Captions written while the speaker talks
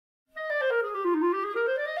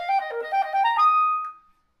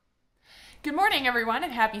Good morning, everyone,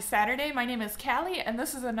 and happy Saturday. My name is Callie, and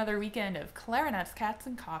this is another weekend of clarinets, cats,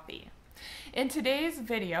 and coffee. In today's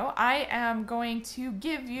video, I am going to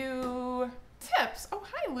give you tips. Oh,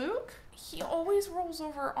 hi, Luke. He always rolls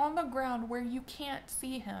over on the ground where you can't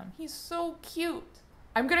see him. He's so cute.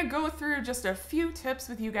 I'm going to go through just a few tips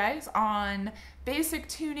with you guys on basic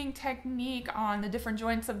tuning technique, on the different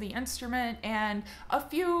joints of the instrument, and a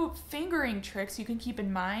few fingering tricks you can keep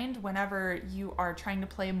in mind whenever you are trying to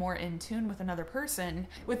play more in tune with another person.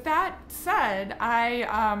 With that said, I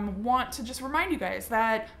want to just remind you guys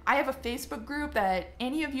that I have a Facebook group that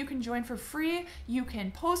any of you can join for free. You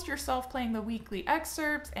can post yourself playing the weekly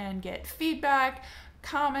excerpts and get feedback,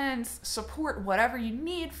 comments, support, whatever you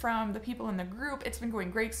need from the people in the group. It's been going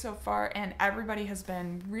great so far, and everybody has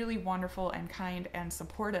been really wonderful and kind and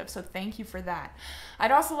supportive, so thank you for that. I'd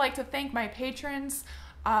also like to thank my patrons.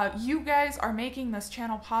 You guys are making this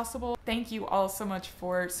channel possible. Thank you all so much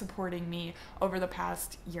for supporting me over the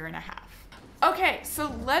past year and a half. Okay,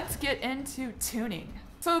 so let's get into tuning.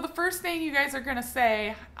 So the first thing you guys are gonna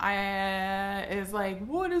say is like,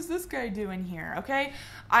 what is this guy doing here, okay?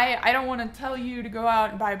 I don't wanna tell you to go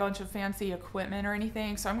out and buy a bunch of fancy equipment or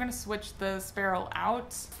anything, so I'm gonna switch this barrel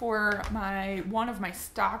out for one of my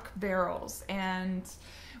stock barrels, and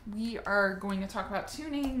we are going to talk about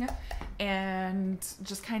tuning and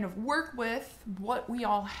just kind of work with what we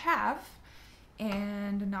all have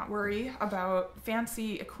and not worry about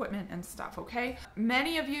fancy equipment and stuff, okay?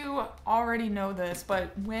 Many of you already know this,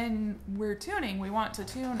 but when we're tuning, we want to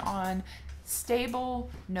tune on stable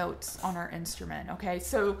notes on our instrument, okay?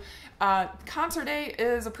 So concert A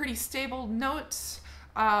is a pretty stable note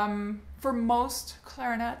for most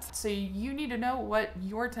clarinets, so you need to know what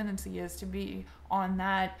your tendency is to be on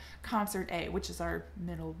that concert A, which is our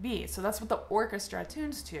middle B. So that's what the orchestra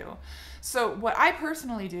tunes to. So what I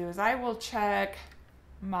personally do is I will check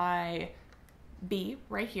my B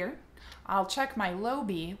right here. I'll check my low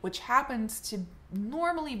B, which happens to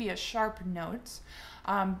normally be a sharp note.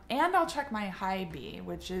 And I'll check my high B,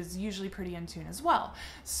 which is usually pretty in tune as well.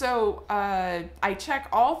 So I check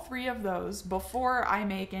all three of those before I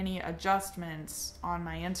make any adjustments on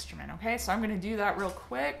my instrument, okay? So I'm gonna do that real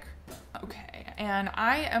quick. Okay, and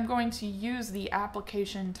I am going to use the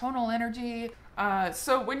application tonal energy.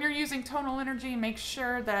 So when you're using tonal energy, make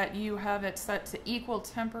sure that you have it set to equal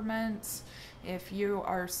temperaments. If you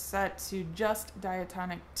are set to just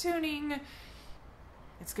diatonic tuning,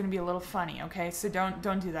 it's going to be a little funny, okay? So don't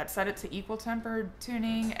do that. Set it to equal tempered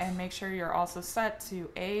tuning, and make sure you're also set to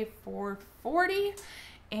A440.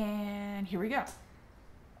 And here we go.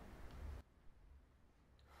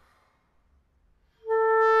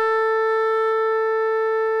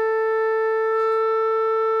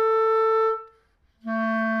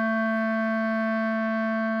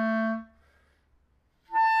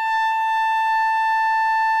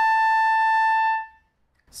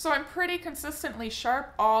 So I'm pretty consistently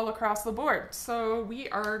sharp all across the board. So we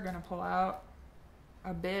are gonna pull out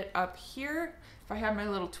a bit up here. If I had my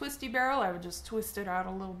little twisty barrel, I would just twist it out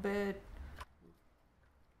a little bit.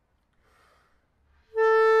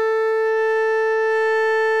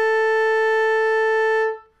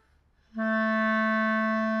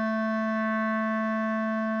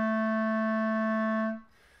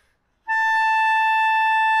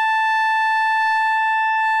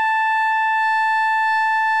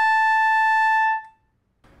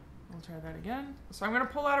 Try that again. So I'm going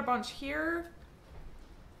to pull out a bunch here,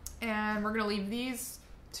 and we're going to leave these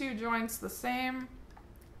two joints the same.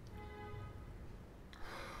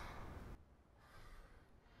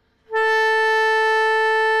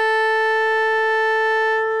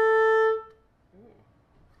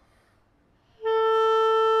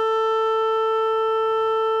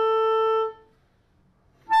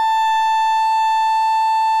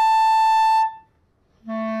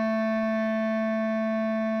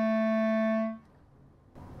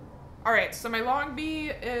 Alright, so my long B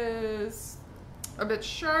is a bit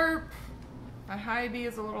sharp, my high B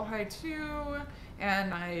is a little high too, and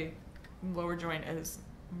my lower joint is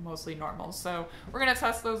mostly normal. So we're going to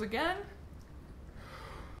test those again.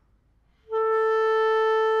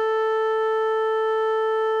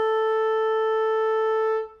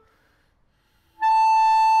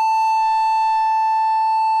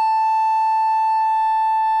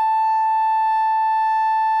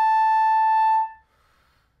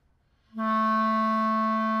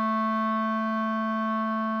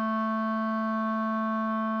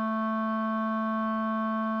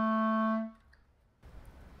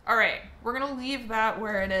 All right, we're gonna leave that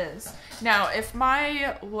where it is. Now, if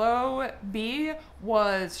my low B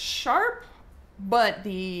was sharp, but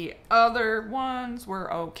the other ones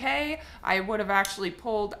were okay. I would have actually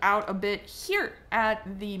pulled out a bit here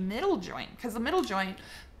at the middle joint, because the middle joint,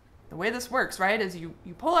 the way this works, right, is you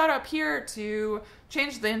pull out up here to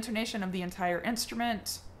change the intonation of the entire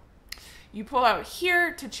instrument. You pull out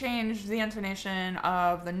here to change the intonation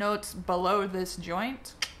of the notes below this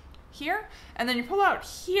joint here. And then you pull out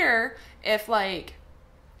here if, like,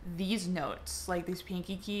 these notes, like these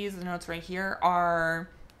pinky keys, the notes right here, are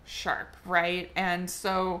sharp, right? And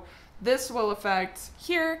so this will affect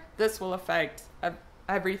here, this will affect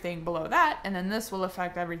everything below that, and then this will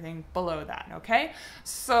affect everything below that, okay?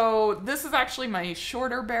 So this is actually my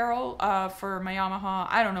shorter barrel for my Yamaha.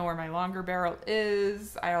 I don't know where my longer barrel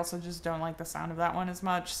is. I also just don't like the sound of that one as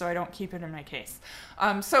much, so I don't keep it in my case.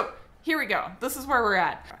 So here we go. This is where we're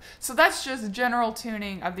at. So that's just general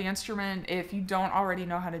tuning of the instrument if you don't already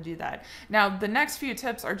know how to do that. Now, the next few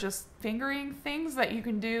tips are just fingering things that you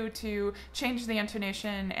can do to change the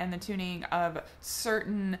intonation and the tuning of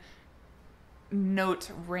certain note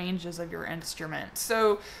ranges of your instrument.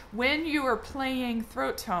 So when you are playing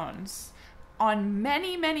throat tones, on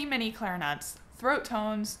many, many, many clarinets, throat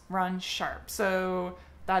tones run sharp. So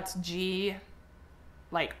that's G,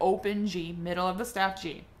 like open G, middle of the staff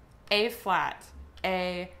G, A flat,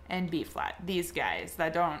 A, and B flat. These guys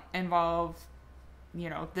that don't involve, you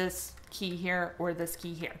know, this key here or this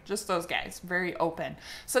key here. Just those guys, very open.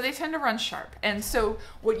 So they tend to run sharp. And so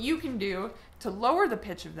what you can do to lower the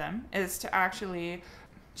pitch of them is to actually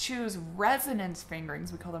choose resonance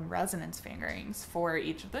fingerings. We call them resonance fingerings for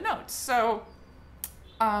each of the notes. So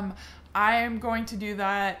I'm going to do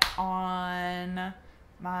that on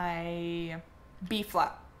my B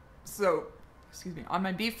flat. So, excuse me, on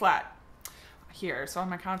my B flat here. So on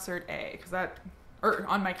my concert A, because that, or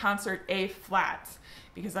on my concert A flat,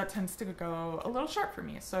 because that tends to go a little sharp for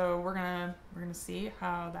me. So we're gonna see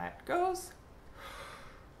how that goes.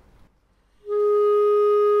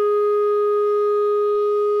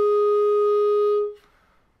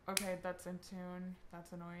 Okay, that's in tune.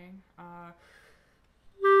 That's annoying.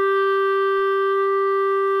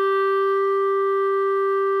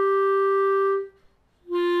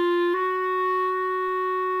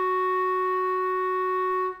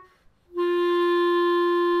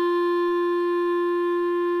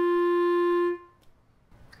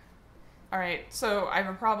 All right, so I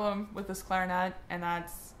have a problem with this clarinet, and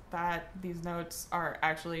that's that these notes are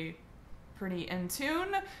actually pretty in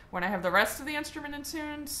tune when I have the rest of the instrument in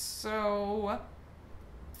tune. So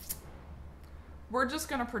we're just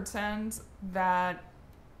gonna pretend that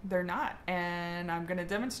they're not, and I'm gonna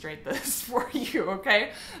demonstrate this for you,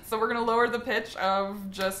 okay? So we're gonna lower the pitch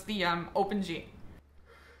of just the open G.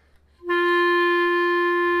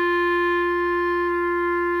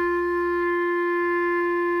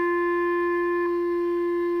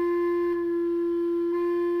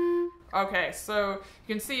 Okay, so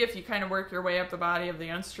you can see if you kind of work your way up the body of the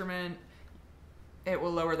instrument, it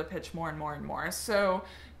will lower the pitch more and more and more. So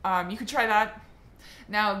you could try that.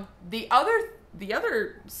 Now, the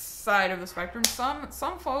other side of the spectrum,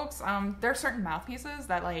 some folks, there are certain mouthpieces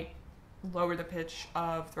that like lower the pitch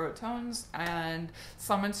of throat tones, and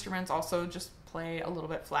some instruments also just play a little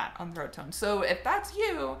bit flat on throat tones. So if that's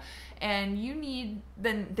you, and you need,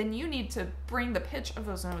 then you need to bring the pitch of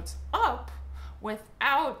those notes up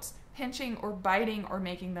without pinching or biting or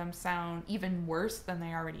making them sound even worse than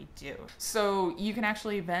they already do. So you can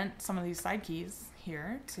actually vent some of these side keys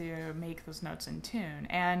here to make those notes in tune,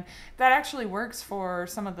 and that actually works for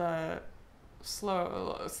some of the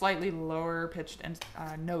slightly lower pitched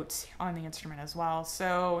notes on the instrument as well.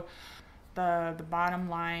 So the bottom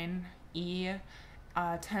line E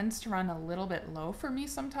tends to run a little bit low for me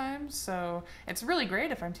sometimes, so it's really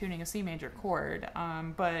great if I'm tuning a C major chord,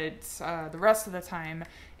 but the rest of the time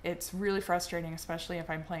it's really frustrating, especially if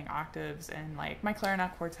I'm playing octaves in like my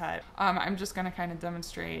clarinet quartet. I'm just going to kind of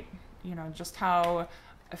demonstrate, you know, just how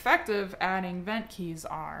effective adding vent keys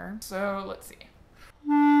are. So let's see.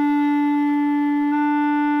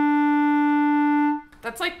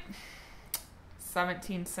 That's like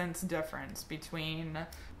 17 cents difference between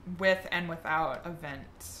with and without a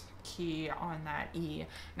vent key on that E.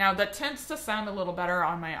 Now that tends to sound a little better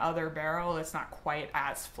on my other barrel. It's not quite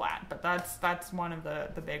as flat, but that's one of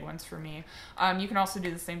the big ones for me. You can also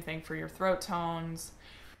do the same thing for your throat tones.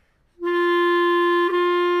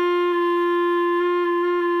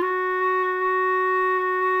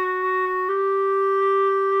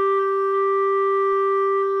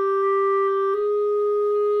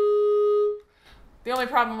 The only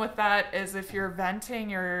problem with that is if you're venting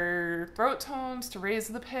your throat tones to raise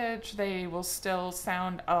the pitch, they will still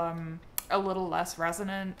sound a a little less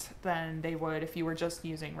resonant than they would if you were just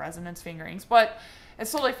using resonance fingerings, but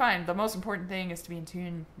it's totally fine. The most important thing is to be in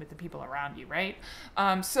tune with the people around you, right?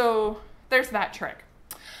 So there's that trick.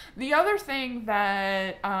 The other thing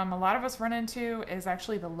that a lot of us run into is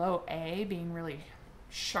actually the low A being really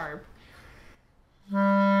sharp.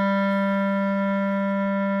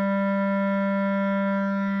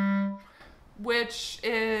 Which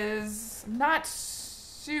is not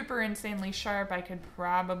super insanely sharp. I could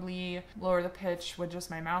probably lower the pitch with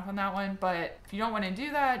just my mouth on that one, but if you don't want to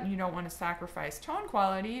do that and you don't want to sacrifice tone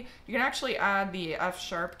quality, you can actually add the F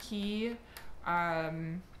sharp key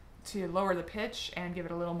to lower the pitch and give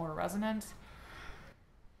it a little more resonance.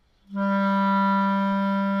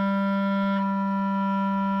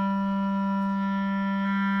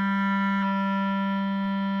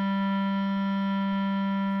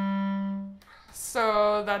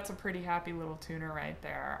 So that's a pretty happy little tuner right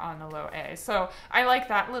there on the low A. So I like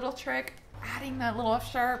that little trick. Adding that little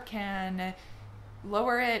F sharp can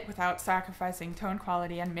lower it without sacrificing tone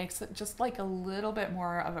quality and makes it just like a little bit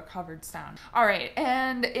more of a covered sound. All right,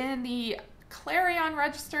 and in the clarion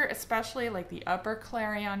register, especially like the upper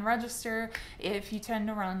clarion register, if you tend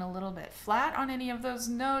to run a little bit flat on any of those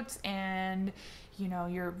notes and you know,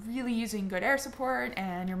 you're really using good air support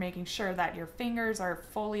and you're making sure that your fingers are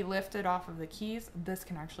fully lifted off of the keys, this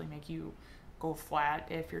can actually make you go flat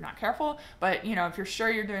if you're not careful. But you know, if you're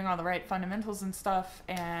sure you're doing all the right fundamentals and stuff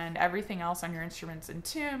and everything else on your instrument's in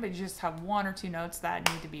tune, but you just have one or two notes that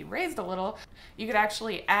need to be raised a little, you could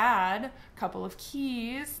actually add a couple of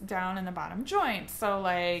keys down in the bottom joint. So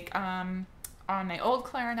like on my old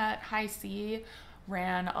clarinet, high C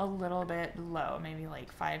ran a little bit low, maybe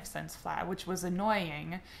like 5 cents flat, which was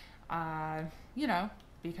annoying, you know,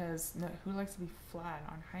 because who likes to be flat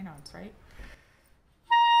on high notes, right?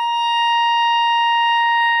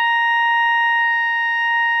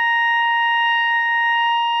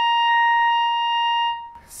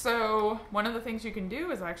 So one of the things you can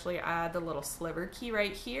do is actually add the little sliver key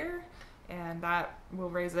right here, and that will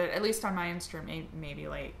raise it, at least on my instrument, maybe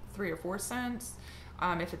like 3 or 4 cents.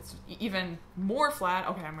 If it's even more flat,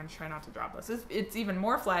 okay, I'm going to try not to drop this. If it's even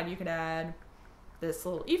more flat, you could add this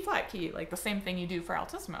little E flat key, like the same thing you do for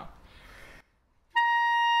altissimo.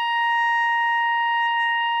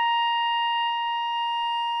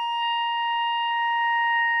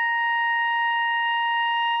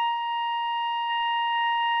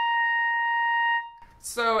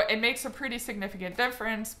 So it makes a pretty significant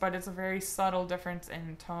difference, but it's a very subtle difference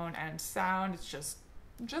in tone and sound. It's just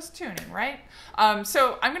tuning, right?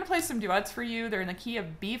 So I'm gonna play some duets for you. They're in the key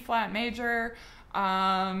of B flat major.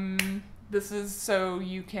 This is so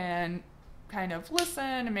you can kind of listen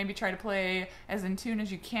and maybe try to play as in tune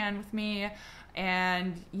as you can with me.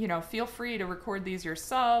 And you know, feel free to record these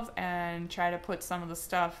yourself and try to put some of the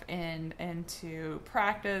stuff into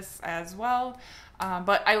practice as well.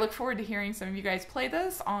 But I look forward to hearing some of you guys play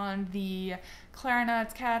this on the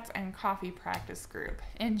Clarinets, Cats, and Coffee practice group.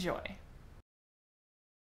 Enjoy.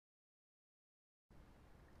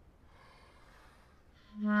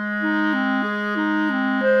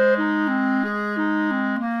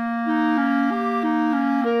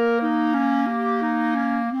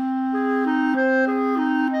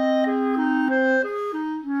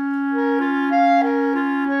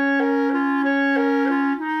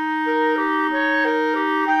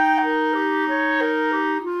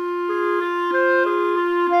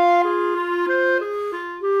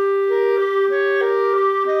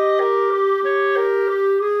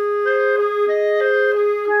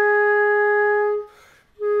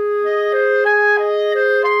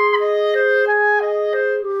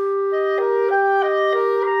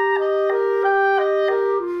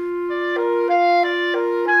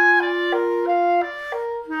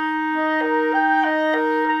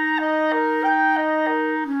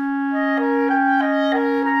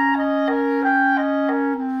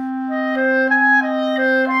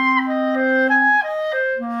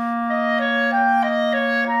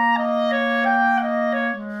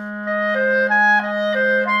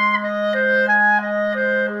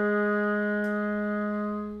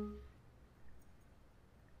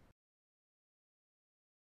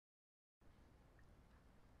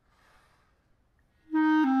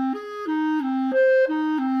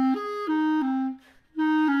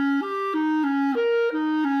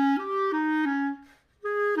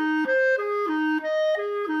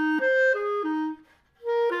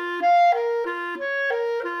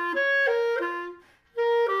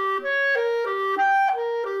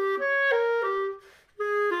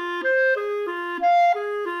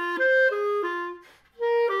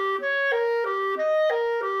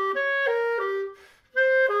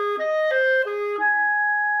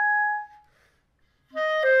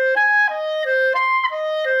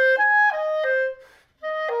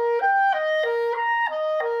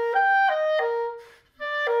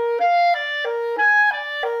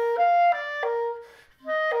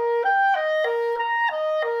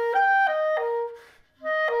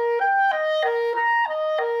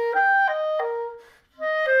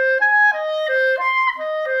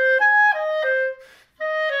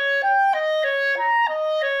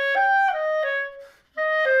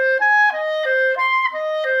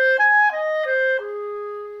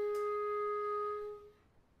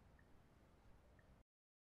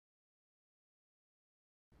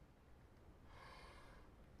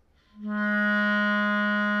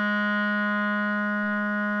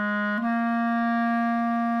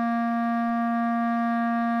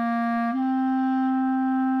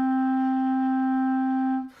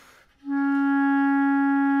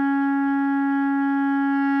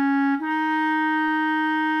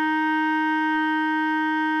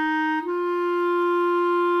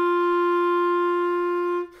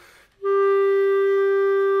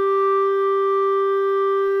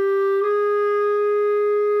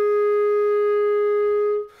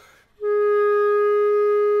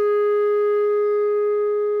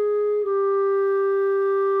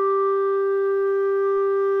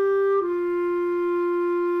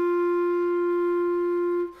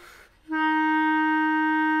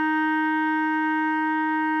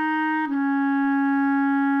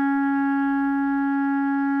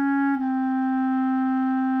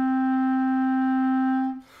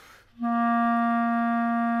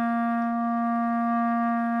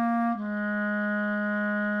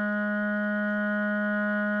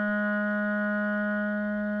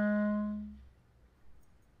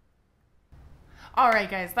 All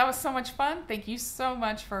right, guys, that was so much fun. Thank you so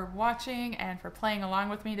much for watching and for playing along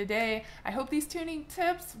with me today. I hope these tuning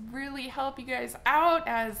tips really help you guys out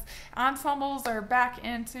as ensembles are back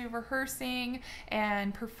into rehearsing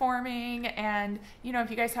and performing. And, you know,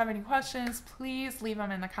 if you guys have any questions, please leave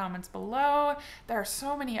them in the comments below. There are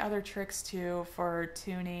so many other tricks too for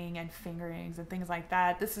tuning and fingerings and things like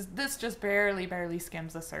that. This just barely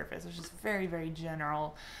skims the surface. It's just very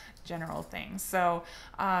general things. So,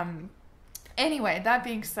 anyway, that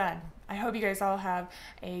being said, I hope you guys all have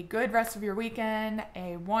a good rest of your weekend,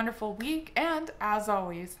 a wonderful week, and as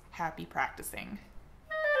always, happy practicing.